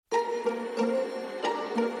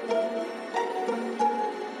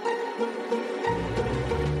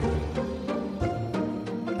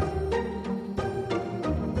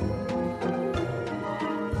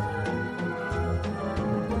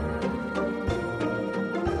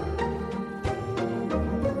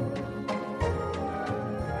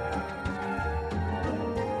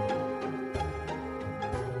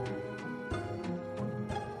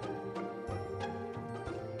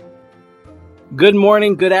Good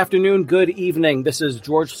morning, good afternoon, good evening. This is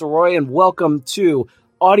George Soroy, and welcome to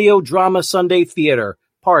Audio Drama Sunday Theater,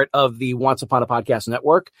 part of the Once Upon a Podcast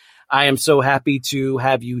Network. I am so happy to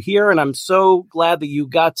have you here, and I'm so glad that you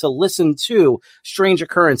got to listen to Strange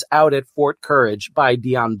Occurrence Out at Fort Courage by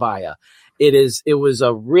Dion Baia. It was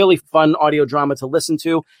a really fun audio drama to listen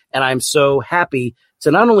to, and I'm so happy to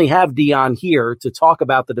not only have Dion here to talk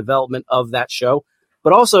about the development of that show,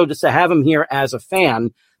 but also just to have him here as a fan,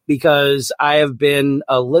 because I have been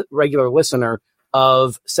a regular listener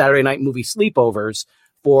of Saturday Night Movie Sleepovers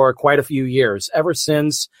for quite a few years, ever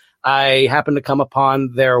since I happened to come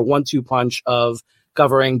upon their 1-2 punch of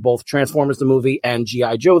covering both Transformers the movie and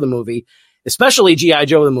G.I. Joe the movie, especially G.I.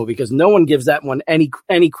 Joe the movie, because no one gives that one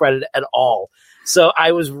any credit at all. So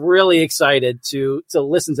I was really excited to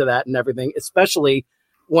listen to that and everything, especially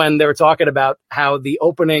when they were talking about how the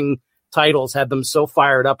opening titles had them so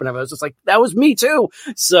fired up, and I was just like, that was me too.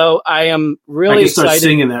 So I am really excited. I can start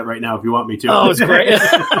singing that right now if you want me to. Oh, it's great.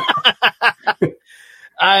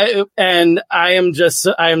 I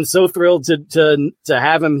am so thrilled to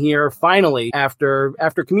have him here finally after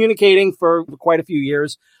communicating for quite a few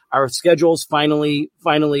years. Our schedules finally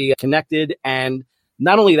connected, and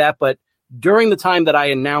not only that, but during the time that I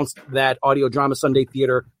announced that Audio Drama Sunday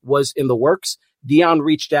Theater was in the works, Dion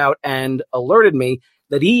reached out and alerted me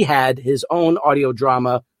that he had his own audio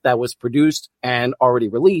drama that was produced and already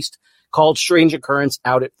released called Strange Occurrence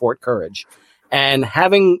Out at Fort Courage. And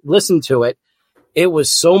having listened to it, it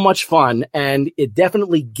was so much fun, and it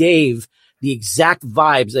definitely gave the exact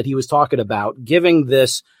vibes that he was talking about, giving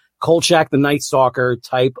this Kolchak the Night Stalker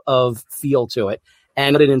type of feel to it.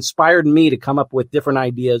 And it inspired me to come up with different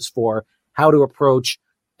ideas for how to approach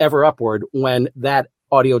Ever Upward when that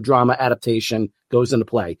audio drama adaptation goes into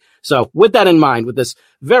play. So with that in mind, with this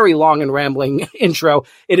very long and rambling intro,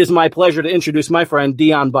 it is my pleasure to introduce my friend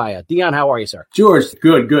Dion Baia. Dion, how are you, sir? George,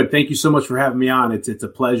 good. Thank you so much for having me on. It's a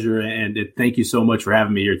pleasure, and thank you so much for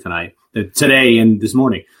having me here today and this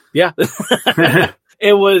morning. Yeah.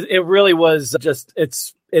 It really was just,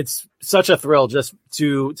 it's such a thrill just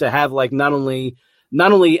to have like not only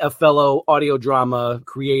a fellow audio drama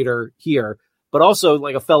creator here, but also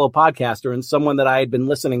like a fellow podcaster and someone that I had been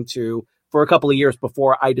listening to for a couple of years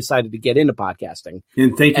before I decided to get into podcasting.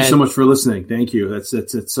 And thank you so much for listening. Thank you.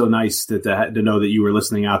 It's so nice to know that you were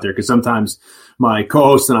listening out there, because sometimes my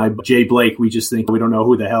co-host and I, Jay Blake, we just think we don't know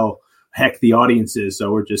who the heck the audience is.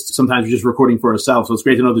 So sometimes we're just recording for ourselves. So it's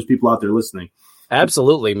great to know there's people out there listening.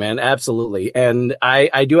 Absolutely, man. Absolutely. And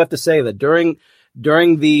I do have to say that during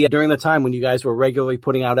the time when you guys were regularly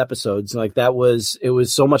putting out episodes, like it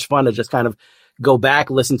was so much fun to just kind of go back,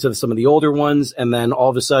 listen to some of the older ones, and then all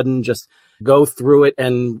of a sudden just go through it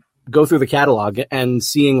and go through the catalog and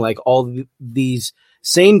seeing like all these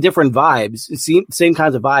same different vibes, same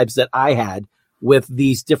kinds of vibes that I had with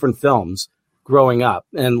these different films growing up.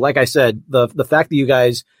 And like I said, the fact that you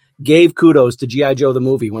guys gave kudos to G.I. Joe the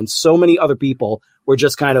movie when so many other people were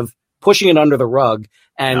just kind of pushing it under the rug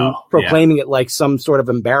and proclaiming it like some sort of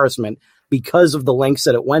embarrassment because of the lengths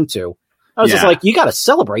that it went to. I was just like, you got to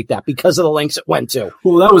celebrate that because of the lengths it went to.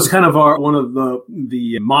 Well, that was kind of one of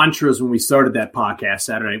the mantras when we started that podcast,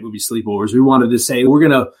 Saturday Night Movie Sleepovers. We wanted to say we're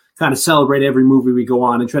going to kind of celebrate every movie we go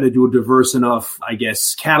on and try to do a diverse enough, I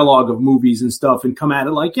guess, catalog of movies and stuff, and come at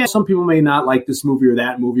it like, some people may not like this movie or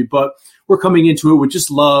that movie, but we're coming into it with just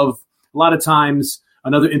love. A lot of times,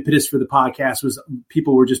 another impetus for the podcast was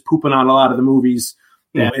people were just pooping on a lot of the movies.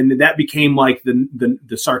 Yeah. And that became like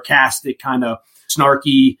the sarcastic kind of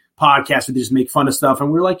snarky podcast where they just make fun of stuff.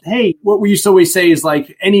 And we're like, hey, what we used to always say is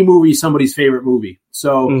like any movie is somebody's favorite movie.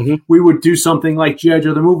 So we would do something like G.I.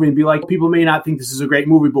 Joe the movie and be like, people may not think this is a great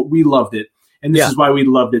movie, but we loved it. And this is why we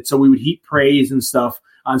loved it. So we would heap praise and stuff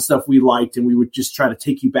on stuff we liked. And we would just try to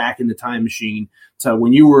take you back in the time machine to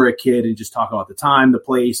when you were a kid and just talk about the time, the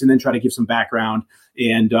place, and then try to give some background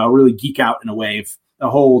and really geek out in a way of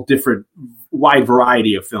a whole different wide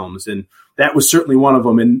variety of films. And that was certainly one of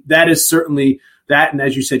them. And that is certainly that. And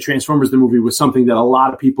as you said, Transformers the movie was something that a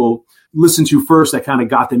lot of people listened to first that kind of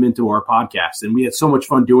got them into our podcast. And we had so much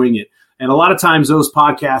fun doing it. And a lot of times those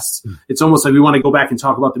podcasts, it's almost like we want to go back and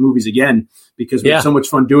talk about the movies again because we had so much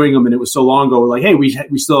fun doing them. And it was so long ago. We're like, hey,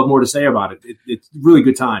 we still have more to say about it. It's really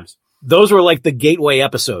good times. Those were like the gateway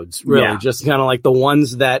episodes, really, just kind of like the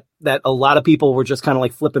ones that a lot of people were just kind of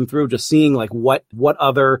like flipping through, just seeing like what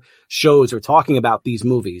other shows are talking about these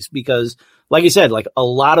movies. Because like you said, like a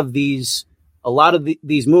lot of these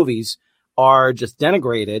movies are just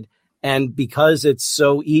denigrated. And because it's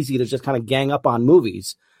so easy to just kind of gang up on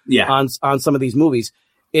movies, on some of these movies,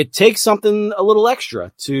 it takes something a little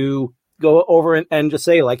extra to go over and just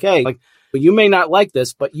say like, hey, like you may not like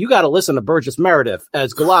this, but you got to listen to Burgess Meredith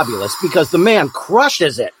as Globulus because the man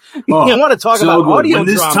crushes it. Oh, you want to talk about good. audio When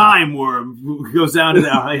this drama. time worm goes down to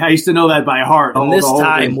that, I used to know that by heart. When this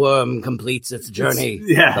time thing. worm completes its journey,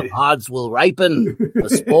 Yeah. the pods will ripen, the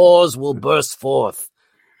spores will burst forth,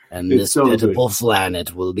 and It's this so pitiful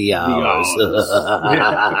planet will be ours.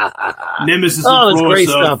 Nemesis Oh, and it's great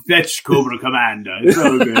Force stuff. Fetch Cobra Commander. It's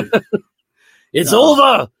so good. It's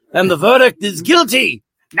over, and the verdict is guilty.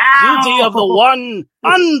 Now! Guilty of the one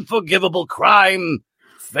unforgivable crime,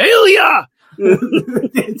 failure.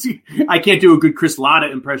 I can't do a good Chris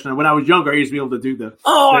Latta impression. When I was younger, I used to be able to do the.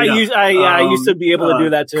 I used to be able to do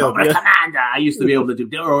that too. Cobra Yeah. Commander. I used to be able to do,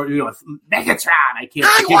 or Megatron. I can't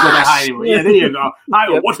go that high anymore. Yeah, there you go.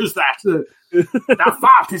 What is that? The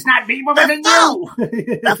fault is not me, but within you.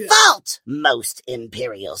 The fault, most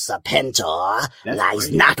Imperial Serpentor,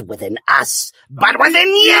 lies not within us, but within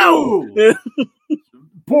you!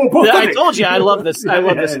 I told you I love this. I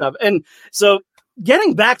love this stuff. And so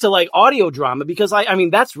getting back to like audio drama, because I mean,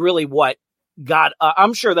 that's really what got,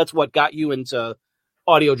 I'm sure that's what got you into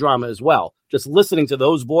audio drama as well. Just listening to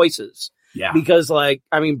those voices. Yeah. Because like,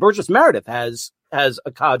 I mean, Burgess Meredith has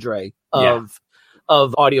a cadre of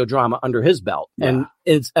audio drama under his belt, and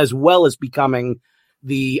it's as well as becoming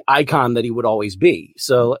the icon that he would always be.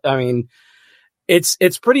 So, I mean, it's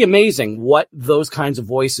pretty amazing what those kinds of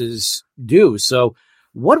voices do. So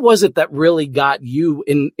what was it that really got you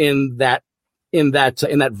in that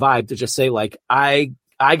vibe to just say like, I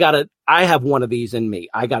have one of these in me.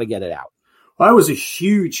 I gotta get it out. I was a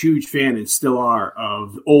huge fan and still are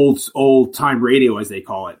of old time radio, as they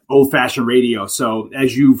call it, old fashioned radio. So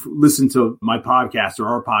as you've listened to my podcast or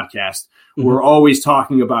our podcast, we're always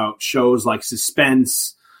talking about shows like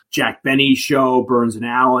Suspense, Jack Benny's show, Burns and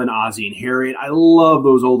Allen, Ozzie and Harriet. I love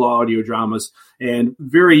those old audio dramas. And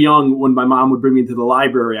very young, when my mom would bring me into the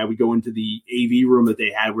library, I would go into the AV room that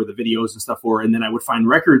they had where the videos and stuff were. And then I would find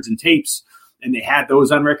records and tapes. And they had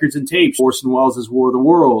those on records and tapes, Orson Welles' War of the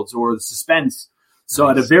Worlds or The Suspense. So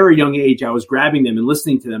At a very young age, I was grabbing them and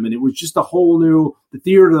listening to them. And it was just a whole new, the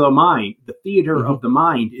theater of the mind. The theater of the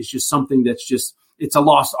mind is just something that's just, it's a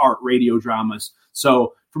lost art, radio dramas.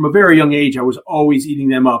 So from a very young age, I was always eating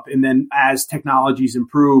them up. And then as technologies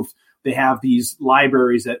improved, they have these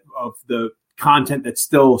libraries of the content that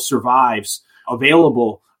still survives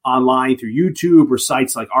available online through YouTube or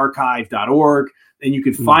sites like archive.org. And you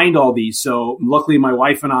can find all these. So luckily, my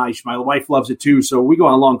wife loves it too. So we go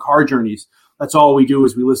on long car journeys. That's all we do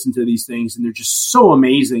is we listen to these things. And they're just so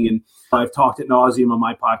amazing. And I've talked at nauseum on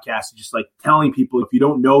my podcast, just like telling people, if you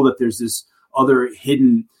don't know that there's this other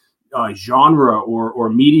hidden genre or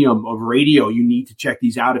medium of radio, you need to check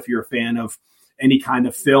these out if you're a fan of any kind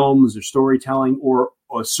of films or storytelling or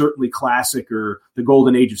certainly classic or the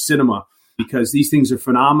golden age of cinema. Because these things are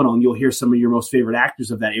phenomenal, and you'll hear some of your most favorite actors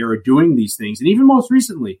of that era doing these things. And even most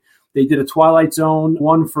recently, they did a Twilight Zone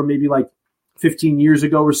one from maybe like 15 years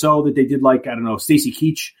ago or so that they did like, I don't know, Stacy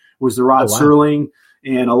Keach was the Rod Serling,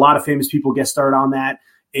 and a lot of famous people guest starred on that.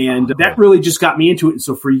 And that really just got me into it. And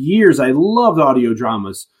so for years, I loved audio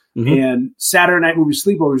dramas. And Saturday Night Movie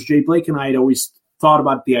Sleepovers, Jay Blake and I had always thought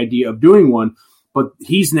about the idea of doing one, but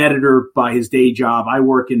he's an editor by his day job. I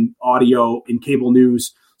work in audio in cable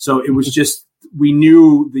news. So it was just, we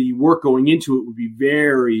knew the work going into it would be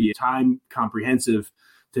very time comprehensive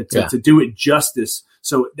to do it justice.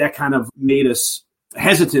 So that kind of made us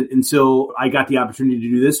hesitant until I got the opportunity to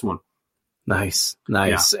do this one. Nice.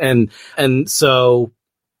 Yeah. And so,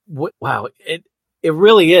 wow, it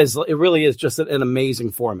really is just an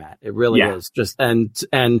amazing format. It really is just, and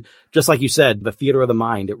just like you said, the theater of the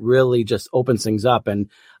mind, it really just opens things up. And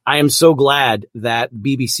I am so glad that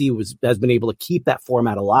BBC has been able to keep that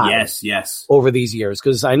format alive. Yes. Over these years.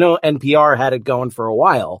 Cause I know NPR had it going for a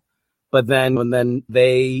while, but then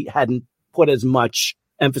they hadn't put as much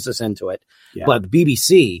emphasis into it. Yeah. But the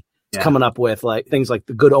BBC is coming up with like things like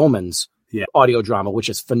The Good Omens audio drama, which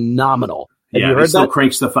is phenomenal. Have you heard still that?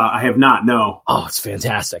 crank stuff out. I have not. No. Oh, it's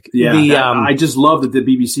fantastic. Yeah, I just love that the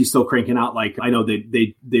BBC still cranking out. Like I know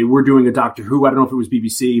they were doing a Doctor Who. I don't know if it was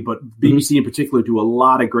BBC, but BBC in particular do a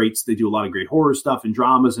lot of greats. They do a lot of great horror stuff and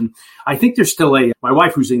dramas. And I think there's still my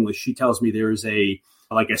wife who's English. She tells me there's a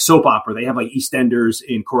soap opera. They have like EastEnders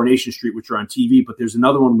in Coronation Street, which are on TV. But there's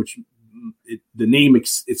another one which the name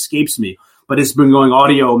escapes me. But it's been going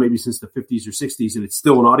audio maybe since the 50s or 60s, and it's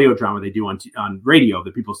still an audio drama they do on radio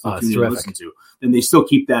that people still tune in and listen to. And they still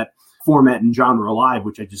keep that format and genre alive,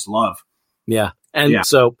 which I just love. Yeah. And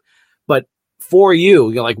so, but for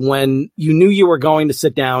you, you're like when you knew you were going to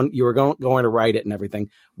sit down, you were going to write it and everything,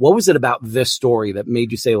 what was it about this story that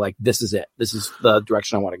made you say like, this is it? This is the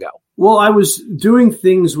direction I want to go? Well, I was doing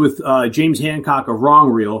things with James Hancock of Wrong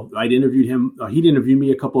Reel. I'd interviewed him. He'd interviewed me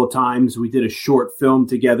a couple of times. We did a short film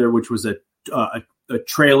together, which was a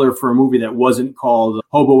trailer for a movie that wasn't called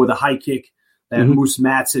Hobo with a High Kick that Moose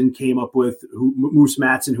Matson came up with. Moose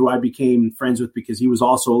Matson, who I became friends with because he was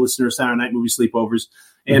also a listener of Saturday Night Movie Sleepovers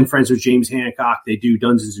and friends with James Hancock. They do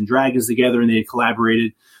Dungeons and Dragons together, and they had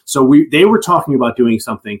collaborated. So they were talking about doing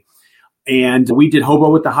something. And we did Hobo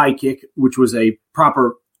with the High Kick, which was a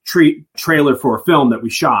proper trailer for a film that we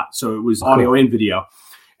shot. So it was audio and video.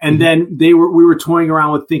 And then we were toying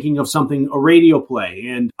around with thinking of a radio play.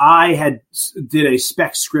 And I did a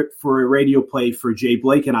spec script for a radio play for Jay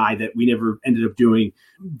Blake and I that we never ended up doing.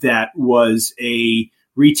 That was a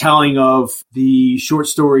retelling of the short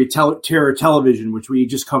story Terror Television, which we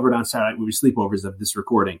just covered on Saturday Night Movie Sleepovers of this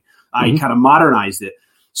recording. I kind of modernized it.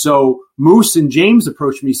 So Moose and James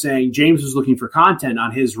approached me saying James was looking for content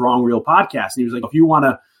on his Wrong Reel podcast. And he was like, if you want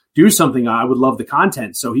to do something, I would love the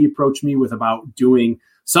content. So he approached me with about doing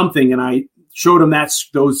something. And I showed him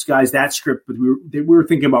those guys that script, but we were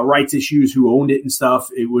thinking about rights issues, who owned it and stuff.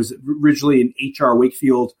 It was originally an H.R.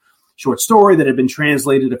 Wakefield short story that had been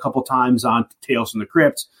translated a couple times on Tales from the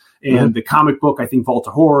Crypt and the comic book, I think Vault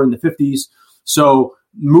of Horror in the 50s. So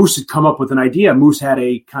Moose had come up with an idea. Moose had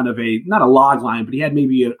a kind of not a log line, but he had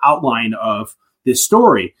maybe an outline of this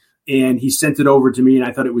story. And he sent it over to me, and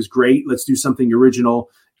I thought it was great. Let's do something original.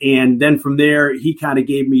 And then from there, he kind of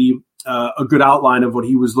gave me a good outline of what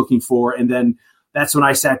he was looking for. And then that's when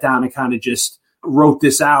I sat down and kind of just wrote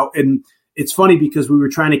this out. And it's funny because we were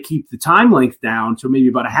trying to keep the time length down to maybe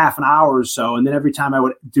about a half an hour or so. And then every time I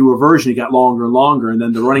would do a version, it got longer and longer. And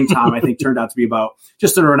then the running time, I think, turned out to be about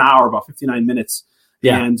just under an hour, about 59 minutes.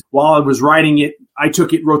 Yeah. And while I was writing it, I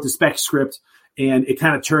wrote the spec script, and it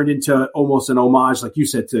kind of turned into almost an homage, like you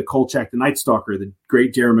said, to Kolchak the Night Stalker, the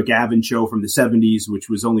great Darren McGavin show from the 70s, which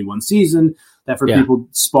was only one season. That for people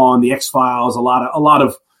spawned the X-Files. A lot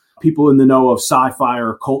of people in the know of sci-fi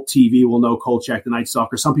or cult TV will know Kolchak the Night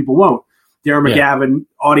Stalker. Some people won't. Darren McGavin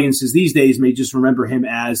audiences these days may just remember him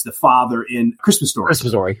as the father in Christmas Story.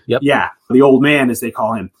 Christmas Story, yep. Yeah, the old man, as they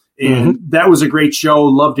call him. And that was a great show.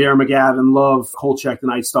 Love Darren McGavin. Love Kolchak the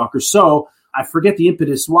Night Stalker. So I forget the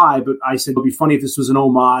impetus why, but I said it would be funny if this was an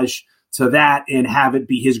homage to that and have it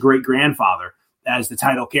be his great-grandfather as the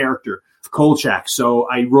title character, Kolchak. So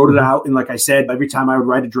I wrote it out, and like I said, every time I would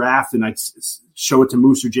write a draft and I'd show it to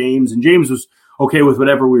Moose or James, and James was okay with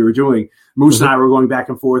whatever we were doing. Moose and I were going back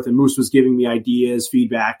and forth, and Moose was giving me ideas,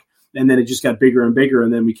 feedback, and then it just got bigger and bigger,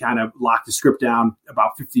 and then we kind of locked the script down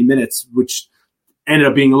about 50 minutes, which ended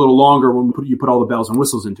up being a little longer when you put all the bells and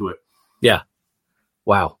whistles into it. Yeah.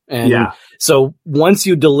 Wow. And so once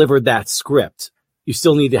you delivered that script, you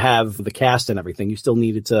still need to have the cast and everything. You still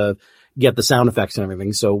needed to get the sound effects and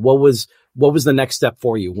everything. So what was the next step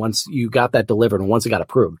for you once you got that delivered and once it got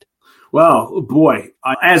approved? Well, boy,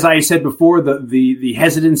 as I said before, the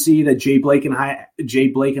hesitancy that Jay Blake and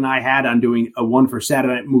I had on doing a one for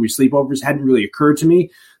Saturday Night Movie Sleepovers hadn't really occurred to me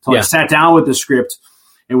until I sat down with the script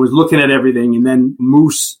and was looking at everything. And then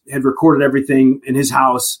Moose had recorded everything in his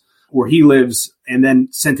house where he lives and then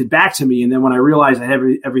sent it back to me. And then when I realized I had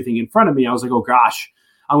everything in front of me, I was like, oh gosh,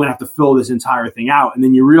 I'm going to have to fill this entire thing out. And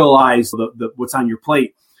then you realize what's on your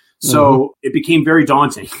plate. So it became very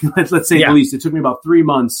daunting. Let's say the least. It took me about 3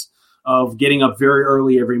 months of getting up very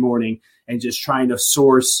early every morning and just trying to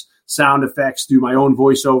source sound effects, do my own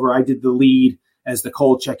voiceover. I did the lead as the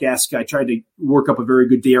Kolchak-esque. I tried to work up a very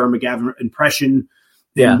good Darren McGavin impression.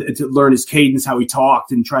 And to learn his cadence, how he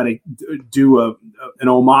talked, and try to do an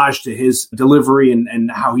homage to his delivery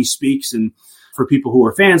and how he speaks. And for people who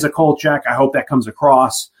are fans of Kolchak, I hope that comes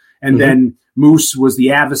across. And then Moose was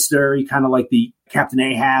the adversary, kind of like the Captain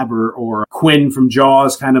Ahab or Quinn from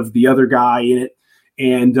Jaws, kind of the other guy in it.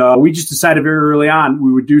 And we just decided very early on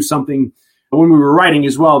we would do something when we were writing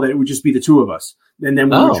as well, that it would just be the two of us. And then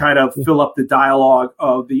we would try to fill up the dialogue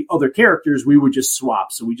of the other characters. We would just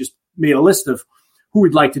swap. So we just made a list of who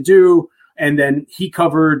we'd like to do. And then he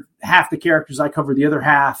covered half the characters. I covered the other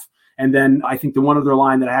half. And then I think the one other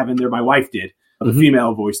line that I have in there, my wife did, the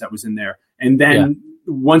female voice that was in there. And then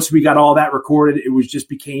once we got all that recorded, it was just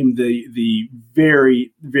became the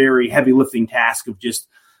very, very heavy lifting task of just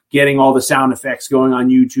getting all the sound effects going on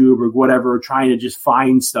YouTube or whatever, trying to just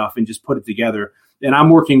find stuff and just put it together. And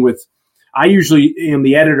I usually am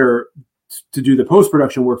the editor to do the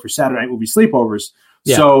post-production work for Saturday Night Movie Sleepovers.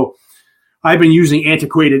 Yeah. So I've been using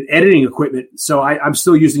antiquated editing equipment. So I'm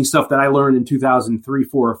still using stuff that I learned in 2003,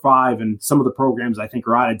 4, or 5. And some of the programs I think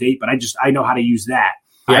are out of date, but I know how to use that.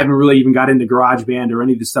 Yeah. I haven't really even got into GarageBand or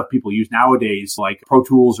any of the stuff people use nowadays, like Pro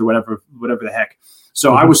Tools or whatever the heck.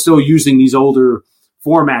 So I was still using these older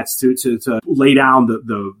formats to lay down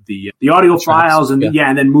the audio files and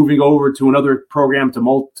and then moving over to another program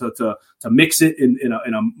to mix it in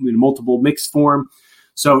a multiple mix form.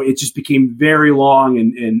 So it just became very long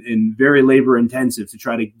and very labor intensive to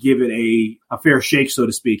try to give it a fair shake, so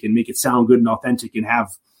to speak, and make it sound good and authentic and have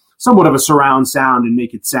somewhat of a surround sound and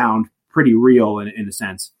make it sound pretty real in a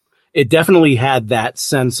sense. It definitely had that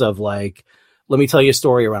sense of like, let me tell you a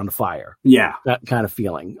story around a fire. Yeah. That kind of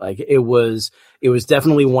feeling. Like it was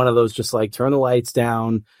definitely one of those, just like turn the lights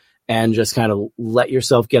down and just kind of let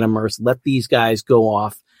yourself get immersed. Let these guys go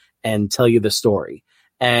off and tell you the story.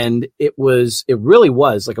 And it really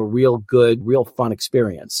was like a real good, real fun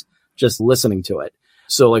experience just listening to it.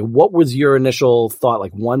 So like, what was your initial thought?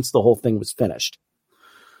 Like once the whole thing was finished?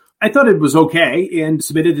 I thought it was okay and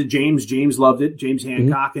submitted to James. James loved it, James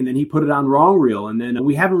Hancock, and then he put it on Wrong Reel. And then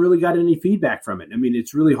we haven't really got any feedback from it. I mean,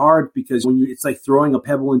 it's really hard because it's like throwing a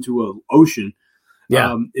pebble into an ocean.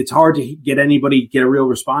 Yeah. It's hard to get a real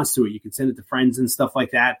response to it. You can send it to friends and stuff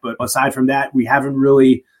like that. But aside from that, we haven't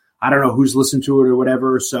really, I don't know who's listened to it or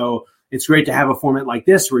whatever. So it's great to have a format like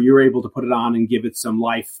this where you're able to put it on and give it some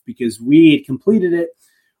life because we had completed it.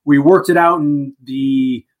 We worked it out in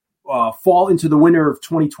the fall into the winter of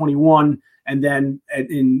 2021. And then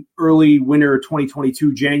in early winter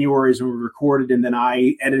 2022, January is when we recorded. And then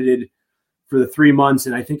I edited for the 3 months.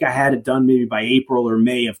 And I think I had it done maybe by April or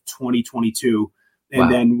May of 2022. And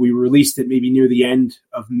then we released it maybe near the end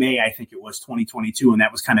of May, I think it was 2022. And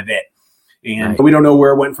that was kind of it. And we don't know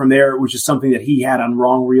where it went from there. It was just something that he had on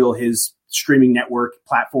Wrong Reel, his streaming network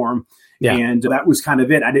platform. Yeah. And that was kind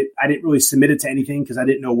of it. I didn't really submit it to anything because I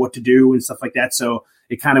didn't know what to do and stuff like that. So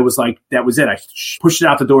it kind of was like, that was it. I pushed it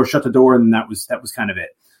out the door, shut the door, and that was kind of it.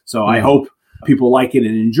 So I hope people like it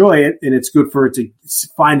and enjoy it. And it's good for it to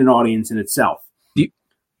find an audience in itself,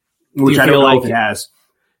 which I don't know if it has.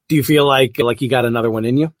 Do you feel like you got another one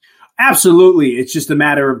in you? Absolutely. It's just a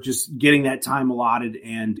matter of just getting that time allotted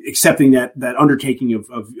and accepting that undertaking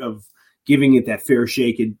of giving it that fair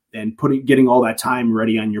shake and getting all that time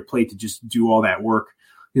ready on your plate to just do all that work.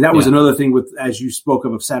 And that was another thing with, as you spoke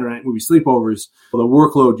of Saturday Night Movie Sleepovers, the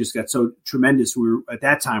workload just got so tremendous. At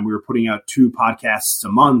that time, we were putting out 2 podcasts a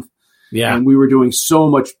month. Yeah. And we were doing so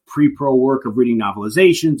much pre-pro work of reading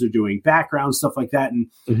novelizations or doing background stuff like that.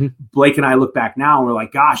 And Blake and I look back now and we're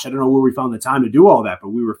like, gosh, I don't know where we found the time to do all that, but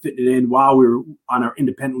we were fitting it in while we were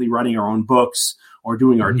independently writing our own books or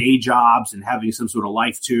doing our day jobs and having some sort of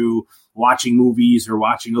life too, watching movies or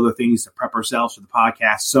watching other things to prep ourselves for the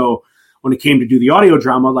podcast. So when it came to do the audio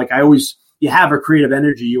drama, like you have a creative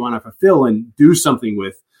energy you want to fulfill and do something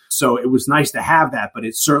with. So it was nice to have that, but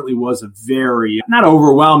it certainly was a very, not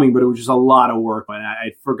overwhelming, but it was just a lot of work. And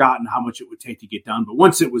I'd forgotten how much it would take to get done. But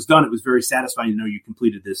once it was done, it was very satisfying to know you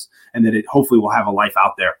completed this and that it hopefully will have a life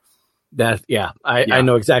out there. I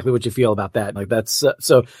know exactly what you feel about that. Like that's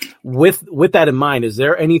so with that in mind, is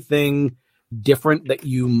there anything different that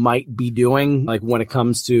you might be doing? Like when it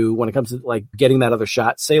comes to like getting that other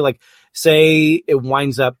shot, say it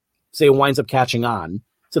winds up catching on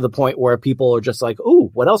to the point where people are just like, oh,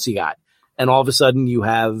 what else you got? And all of a sudden you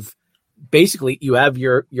have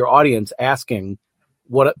your audience asking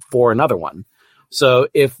for another one. So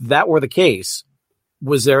if that were the case,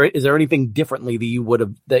 is there anything differently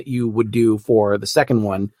that you would do for the second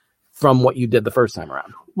one from what you did the first time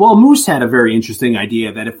around? Well, Moose had a very interesting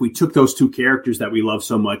idea that if we took those 2 characters that we love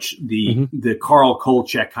so much, the Carl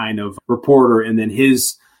Kolchak kind of reporter, and then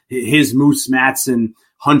his Moose Matson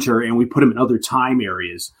Hunter, and we put him in other time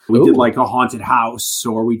areas. We did like a haunted house,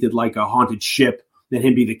 or we did like a haunted ship, then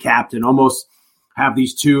him be the captain, almost have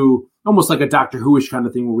these 2, almost like a Doctor Who-ish kind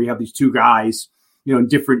of thing where we have these 2 guys, in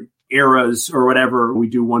different eras or whatever. We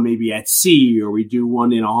do one maybe at sea, or we do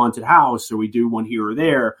one in a haunted house, or we do one here or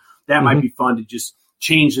there. That might be fun to just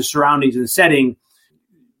change the surroundings and the setting,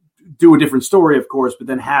 do a different story, of course, but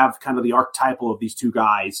then have kind of the archetypal of these 2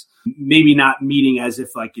 guys, maybe not meeting as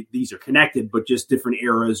if like these are connected, but just different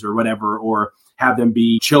eras or whatever, or have them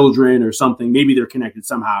be children or something. Maybe they're connected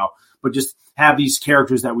somehow, but just have these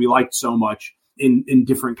characters that we liked so much in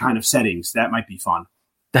different kind of settings. That might be fun.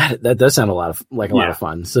 That does sound a lot of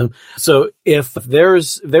fun. So if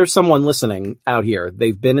there's someone listening out here,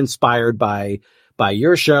 they've been inspired by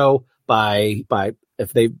your show, by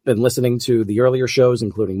if they've been listening to the earlier shows,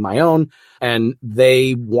 including my own, and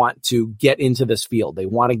they want to get into this field, they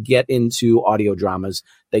want to get into audio dramas,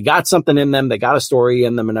 they got something in them, they got a story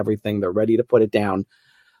in them and everything, they're ready to put it down.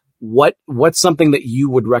 What's something that you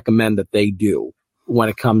would recommend that they do when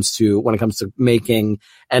it comes to making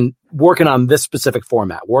and working on this specific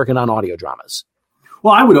format, working on audio dramas?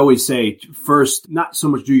 Well, I would always say first, not so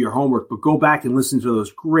much do your homework, but go back and listen to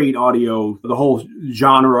those great audio, the whole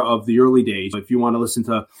genre of the early days. If you want to listen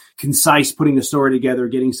to concise, putting a story together,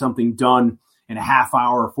 getting something done in a half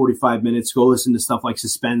hour or 45 minutes, go listen to stuff like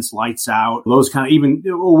Suspense, Lights Out, those kind of, even,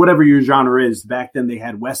 or whatever your genre is. Back then they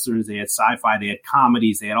had Westerns, they had sci-fi, they had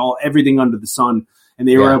comedies, they had everything under the sun, and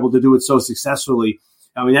they were able to do it so successfully.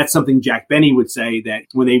 I mean, that's something Jack Benny would say, that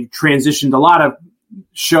when they transitioned, a lot of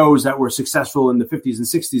shows that were successful in the 50s and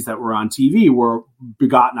 60s that were on TV were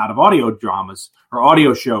begotten out of audio dramas or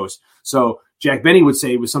audio shows. So Jack Benny would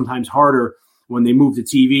say it was sometimes harder when they moved to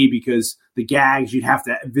TV because the gags, you'd have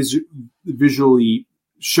to visually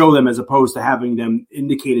show them as opposed to having them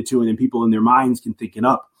indicated to, and then people in their minds can think it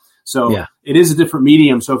up. So it is a different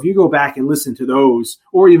medium. So if you go back and listen to those,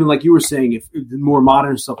 or even like you were saying, if the more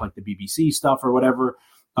modern stuff like the BBC stuff or whatever,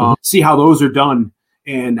 see how those are done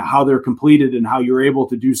and how they're completed and how you're able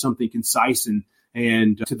to do something concise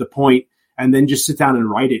and to the point, and then just sit down and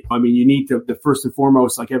write it. I mean, you need to, the first and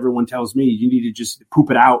foremost, like everyone tells me, you need to just poop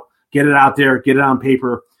it out, get it out there, get it on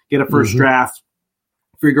paper, get a first draft,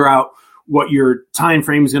 figure out what your time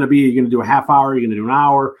frame is going to be. You're going to do a half hour, you're going to do an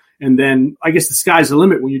hour. And then I guess the sky's the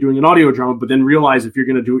limit when you're doing an audio drama, but then realize if you're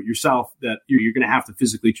going to do it yourself, that you're going to have to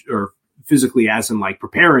physically as in like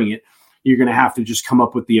preparing it, you're going to have to just come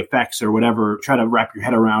up with the effects or whatever, try to wrap your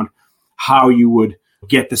head around how you would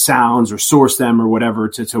get the sounds or source them or whatever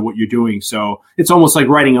to what you're doing. So it's almost like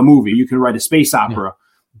writing a movie. You can write a space opera,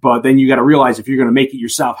 but then you got to realize if you're going to make it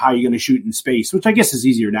yourself, how you're going to shoot in space, which I guess is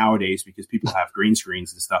easier nowadays because people have green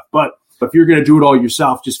screens and stuff. But if you're going to do it all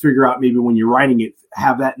yourself, just figure out maybe when you're writing it,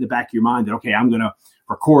 have that in the back of your mind that, okay, I'm going to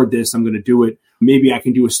record this. I'm going to do it. Maybe I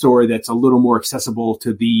can do a story that's a little more accessible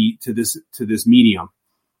to this medium.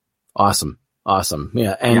 Awesome.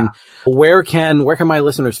 Yeah. And where can my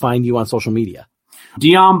listeners find you on social media?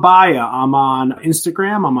 Dion Baia. I'm on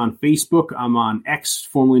Instagram. I'm on Facebook. I'm on X,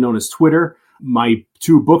 formerly known as Twitter. My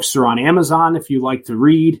 2 books are on Amazon if you like to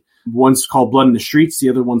read. One's called Blood in the Streets. The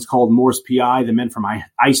other one's called Morse P.I., The Men from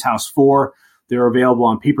Ice House 4. They're available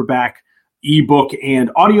on paperback, ebook,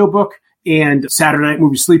 and audiobook. And Saturday Night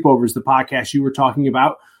Movie Sleepovers, the podcast you were talking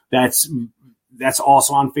about, that's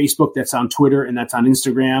also on Facebook, that's on Twitter, and that's on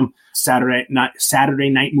Instagram. Saturday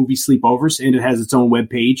Night Movie Sleepovers, and it has its own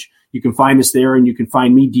webpage. You can find us there, and you can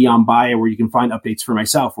find me, Dion Baia, where you can find updates for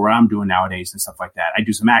myself, what I'm doing nowadays and stuff like that. I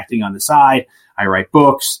do some acting on the side. I write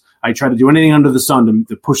books. I try to do anything under the sun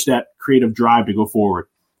to push that creative drive to go forward.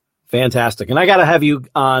 Fantastic. And I got to have you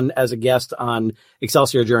on as a guest on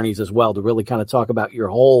Excelsior Journeys as well to really kind of talk about your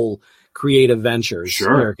whole creative ventures.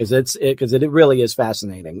 Sure. Because it really is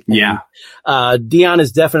fascinating. Yeah. And, Dion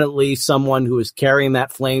is definitely someone who is carrying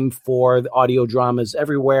that flame for the audio dramas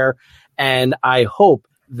everywhere. And I hope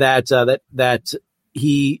that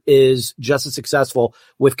he is just as successful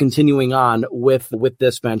with continuing on with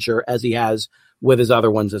this venture as he has with his other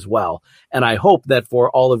ones as well. And I hope that for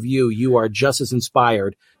all of you, you are just as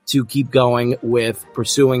inspired to keep going with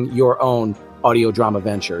pursuing your own audio drama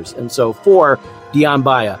ventures. And so for Dion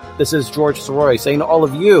Baia, this is George Soroy saying to all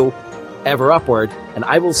of you, ever upward, and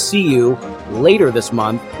I will see you later this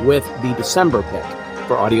month with the December pick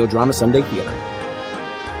for Audio Drama Sunday Theater.